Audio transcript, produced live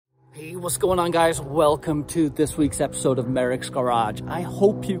Hey, what's going on, guys? Welcome to this week's episode of Merricks Garage. I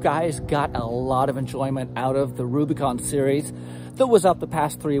hope you guys got a lot of enjoyment out of the Rubicon series that was up the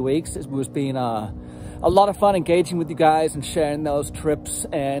past 3 weeks. It was being a lot of fun engaging with you guys and sharing those trips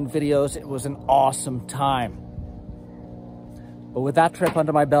and videos. It was an awesome time. But with that trip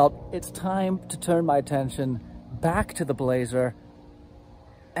under my belt, it's time to turn my attention back to the Blazer,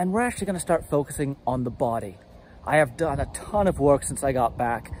 and we're actually going to start focusing on the body. I have done a ton of work since I got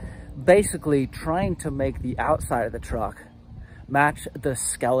back, basically trying to make the outside of the truck match the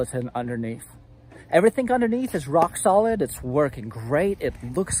skeleton underneath. Everything underneath is rock solid. It's working great. It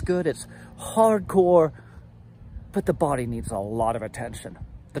looks good. It's hardcore, but the body needs a lot of attention.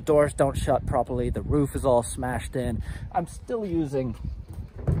 The doors don't shut properly. The roof is all smashed in. I'm still using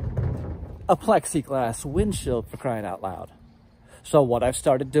a plexiglass windshield, for crying out loud. So what I've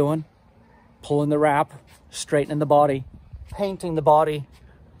started doing, pulling the wrap, straightening the body, painting the body,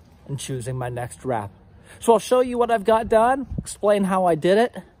 and choosing my next wrap. So I'll show you what I've got done, explain how I did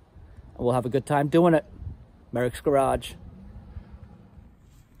it, and we'll have a good time doing it. Merricks Garage.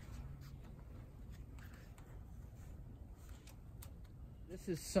 This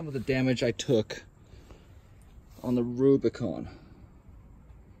is some of the damage I took on the Rubicon.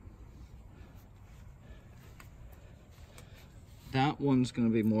 That one's going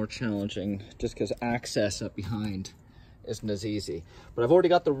to be more challenging just because access up behind isn't as easy. But I've already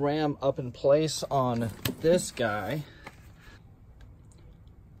got the ram up in place on this guy.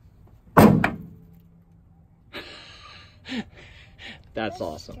 That's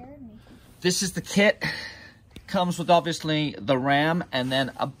awesome. This is the kit. Comes with obviously the ram and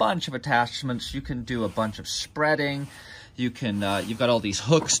then a bunch of attachments. You can do a bunch of spreading. You can, you've got all these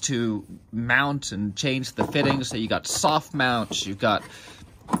hooks to mount and change the fittings. So you got soft mounts. You've got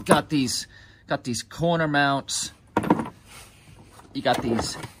these corner mounts. You got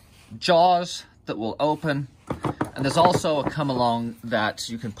these jaws that will open. And there's also a come along that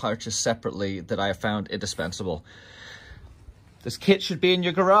you can purchase separately that I have found indispensable. This kit should be in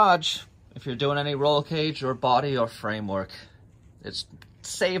your garage if you're doing any roll cage or body or framework. It's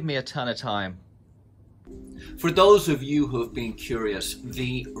saved me a ton of time. For those of you who have been curious,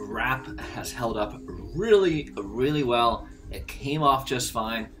 the wrap has held up really, really well. It came off just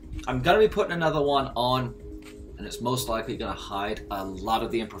fine. I'm gonna be putting another one on, and it's most likely gonna hide a lot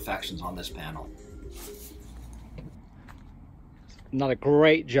of the imperfections on this panel. Not a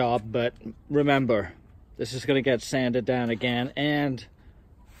great job, but remember, this is gonna get sanded down again and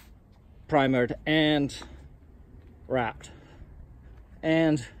primered and wrapped.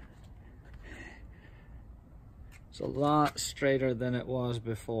 And it's a lot straighter than it was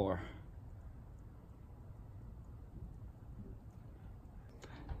before.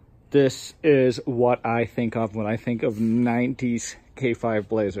 This is what I think of when I think of 90s K5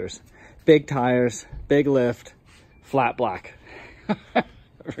 Blazers. Big tires, big lift, flat black. I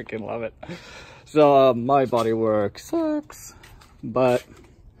freaking love it. So my bodywork sucks, but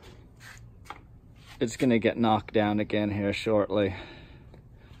it's gonna get knocked down again here shortly.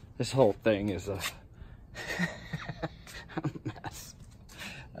 This whole thing is a mess.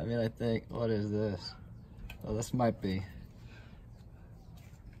 I mean, I think, what is this? Well, this might be,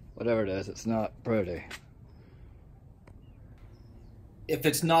 whatever it is, it's not pretty. If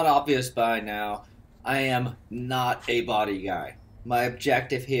it's not obvious by now, I am not a body guy. My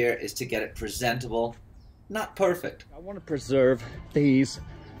objective here is to get it presentable, not perfect. I want to preserve these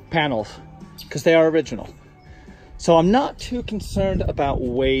panels because they are original. So I'm not too concerned about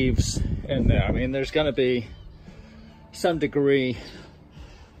waves in there. I mean, there's gonna be some degree,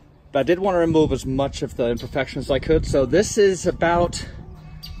 but I did want to remove as much of the imperfections as I could. So this is about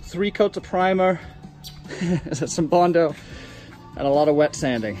 3 coats of primer, some Bondo, and a lot of wet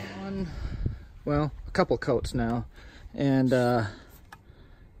sanding. Well, a couple coats now, and I'm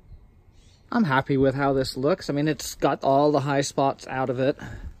happy with how this looks. I mean, it's got all the high spots out of it.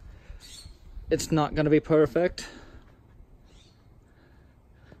 It's not going to be perfect.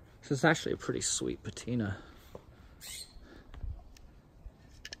 This is actually a pretty sweet patina.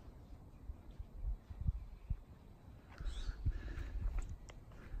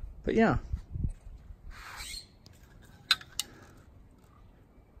 But yeah,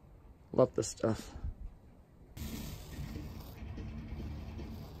 love this stuff.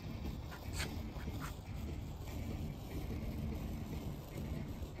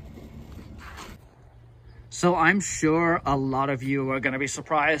 So I'm sure a lot of you are going to be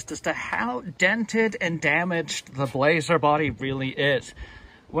surprised as to how dented and damaged the Blazer body really is.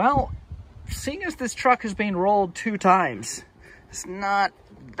 Well, seeing as this truck has been rolled 2 times, it's not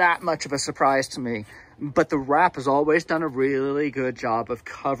that much of a surprise to me. but the wrap has always done a really good job of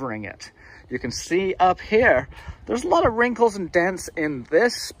covering it. You can see up here, there's a lot of wrinkles and dents in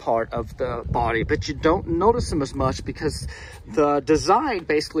this part of the body, but you don't notice them as much because the design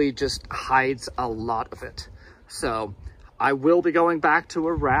basically just hides a lot of it. So I will be going back to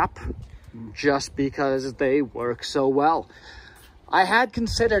a wrap just because they work so well. I had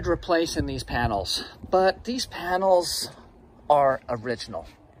considered replacing these panels, but these panels are original.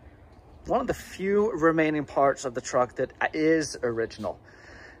 One of the few remaining parts of the truck that is original.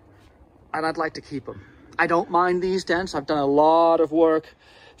 And I'd like to keep them. I don't mind these dents. I've done a lot of work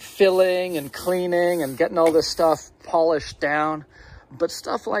filling and cleaning and getting all this stuff polished down. But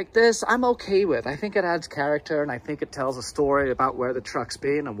stuff like this, I'm okay with. I think it adds character and I think it tells a story about where the truck's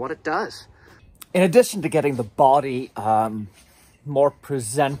been and what it does. In addition to getting the body more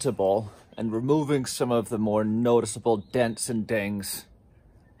presentable and removing some of the more noticeable dents and dings,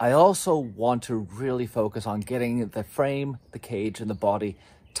 I also want to really focus on getting the frame, the cage, and the body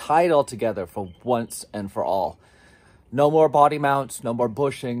tied all together for once and for all. No more body mounts, no more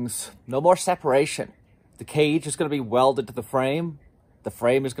bushings, no more separation. The cage is going to be welded to the frame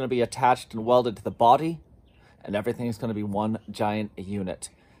is going to be attached and welded to the body, and everything is going to be one giant unit.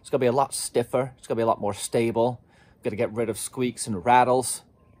 It's going to be a lot stiffer, it's going to be a lot more stable. I'm going to get rid of squeaks and rattles.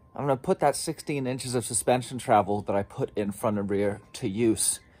 I'm going to put that 16 inches of suspension travel that I put in front and rear to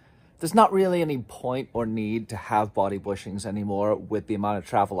use. There's not really any point or need to have body bushings anymore with the amount of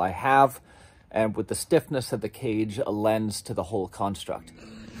travel I have and with the stiffness that the cage lends to the whole construct.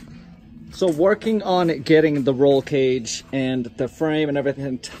 So working on getting the roll cage and the frame and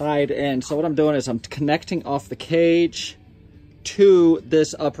everything tied in. So what I'm doing is I'm connecting off the cage to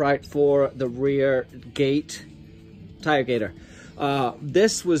this upright for the rear gate, tire gator.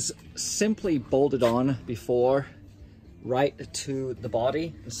 This was simply bolted on before, right to the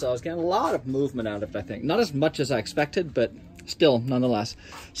body. So I was getting a lot of movement out of it, I think. Not as much as I expected, but still, nonetheless.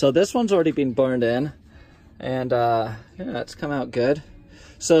 So this one's already been burned in, and yeah, it's come out good.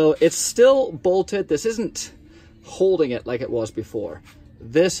 So it's still bolted. This isn't holding it like it was before.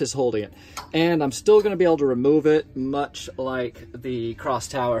 This is holding it. And I'm still gonna be able to remove it, much like the cross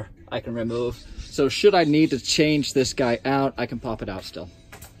tower I can remove. So should I need to change this guy out, I can pop it out still.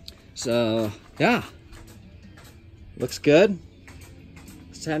 So yeah. Looks good.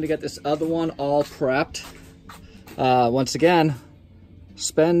 It's time to get this other one all prepped. Once again,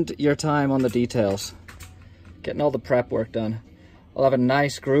 spend your time on the details. Getting all the prep work done. I'll have a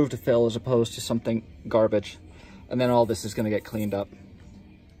nice groove to fill as opposed to something garbage. And then all this is gonna get cleaned up.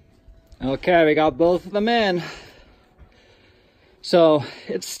 Okay, we got both of them in. So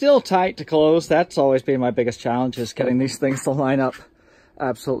it's still tight to close. That's always been my biggest challenge, is getting these things to line up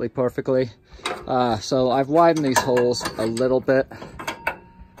absolutely perfectly. So I've widened these holes a little bit.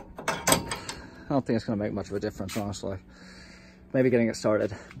 I don't think it's going to make much of a difference, honestly. Maybe getting it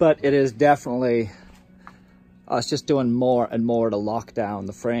started. But it is definitely, it's just doing more and more to lock down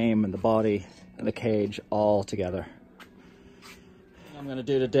the frame and the body and the cage all together. What I'm going to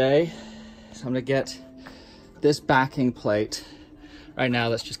do today is I'm going to get this backing plate. Right now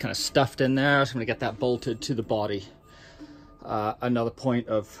that's just kind of stuffed in there. So I'm going to get that bolted to the body. Another point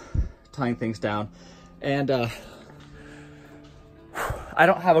of tying things down. And I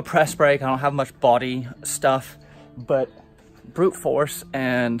don't have a press brake, I don't have much body stuff, but brute force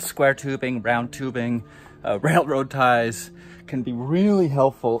and square tubing, round tubing, railroad ties can be really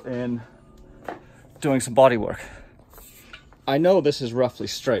helpful in doing some body work. I know this is roughly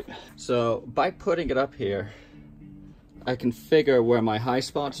straight, so by putting it up here, I can figure where my high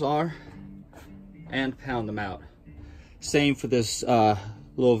spots are and pound them out. Same for this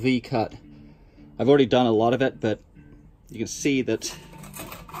little V-cut. I've already done a lot of it, but you can see that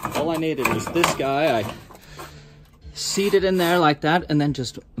all I needed was this guy. I seat it in there like that and then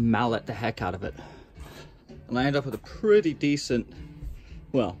just mallet the heck out of it. And I end up with a pretty decent,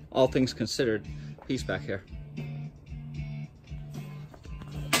 well, all things considered, piece back here.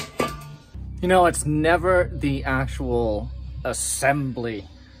 You know, it's never the actual assembly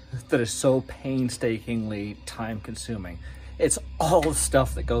that is so painstakingly time-consuming. It's all the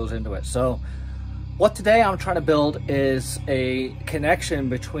stuff that goes into it. So what today I'm trying to build is a connection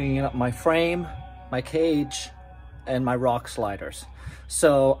between my frame, my cage, and my rock sliders.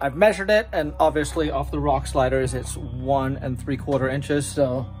 So I've measured it, and obviously off the rock sliders it's 1 3/4 inches.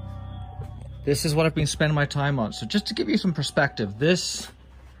 So this is what I've been spending my time on. So just to give you some perspective, this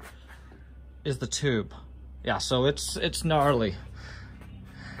is the tube. Yeah, so it's gnarly.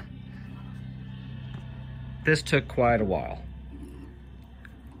 This took quite a while.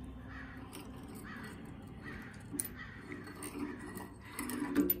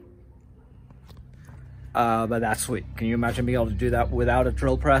 but that's sweet. Can you imagine being able to do that without a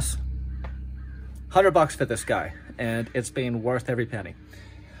drill press? $100 for this guy, and it's been worth every penny.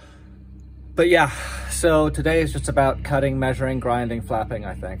 But yeah, so today is just about cutting, measuring, grinding, flapping,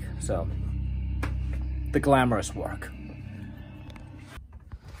 I think. So, the glamorous work.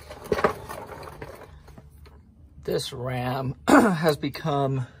 This ram has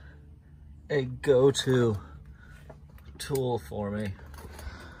become a go-to tool for me.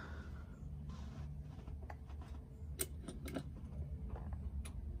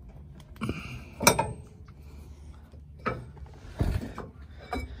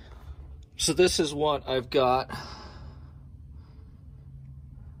 So this is what I've got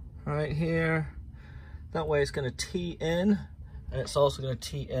right here. That way it's going to tee in, and it's also going to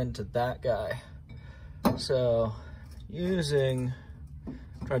tee into that guy. So I'm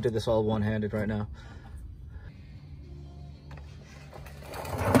trying to do this all one-handed right now.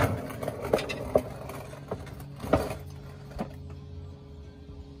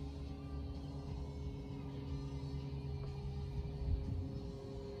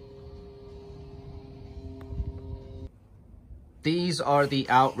 These are the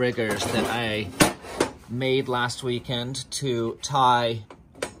outriggers that I made last weekend to tie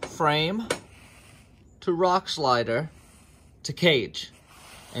frame to rock slider to cage.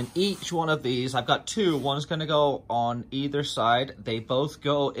 And each one of these, I've got two. One's gonna go on either side. They both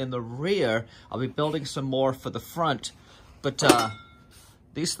go in the rear. I'll be building some more for the front, but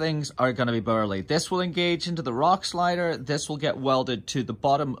these things are gonna be burly. This will engage into the rock slider. This will get welded to the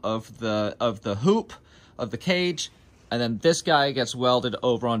bottom of the hoop of the cage. And then this guy gets welded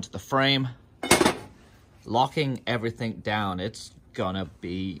over onto the frame, locking everything down. It's gonna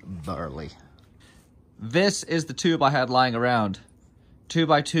be burly. This is the tube I had lying around.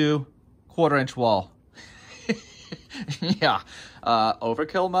 2x2, 1/4-inch wall. Yeah,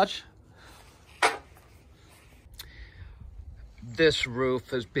 overkill much? This roof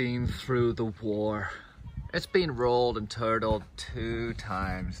has been through the war. It's been rolled and turtled 2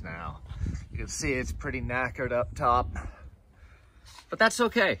 times now. You can see it's pretty knackered up top, but that's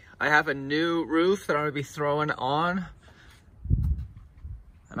okay. I have a new roof that I'm gonna be throwing on,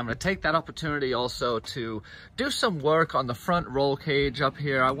 and I'm gonna take that opportunity also to do some work on the front roll cage up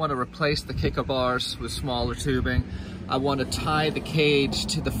here. I wanna replace the kicker bars with smaller tubing. I wanna tie the cage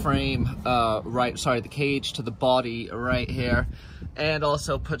to the frame, the cage to the body right here, and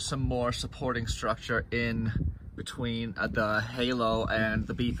also put some more supporting structure in between the halo and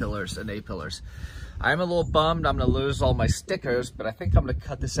the B pillars and A pillars. I'm a little bummed I'm gonna lose all my stickers, but I think I'm gonna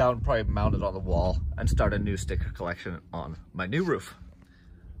cut this out and probably mount it on the wall and start a new sticker collection on my new roof.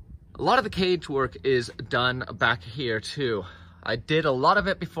 A lot of the cage work is done back here too. I did a lot of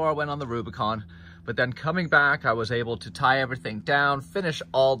it before I went on the Rubicon, but then coming back, I was able to tie everything down, finish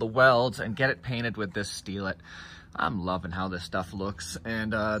all the welds, and get it painted with this Steelit. I'm loving how this stuff looks,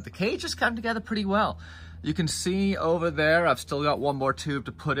 and the cage has come together pretty well. You can see over there, I've still got one more tube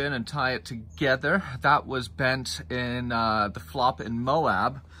to put in and tie it together. That was bent in the flop in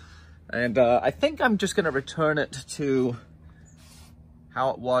Moab. And I think I'm just gonna return it to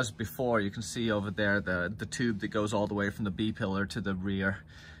how it was before. You can see over there the tube that goes all the way from the B pillar to the rear.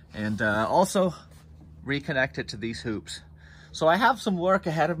 And also reconnect it to these hoops. So I have some work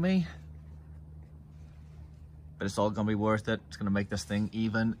ahead of me, but it's all gonna be worth it. It's gonna make this thing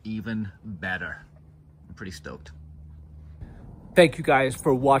even better. I'm pretty stoked. Thank you guys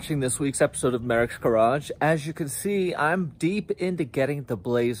for watching this week's episode of Merricks Garage. As you can see, I'm deep into getting the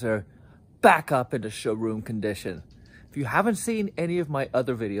Blazer back up into showroom condition. If you haven't seen any of my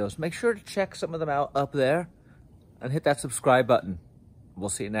other videos, make sure to check some of them out up there and hit that subscribe button. We'll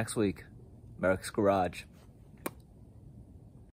see you next week. Merricks Garage.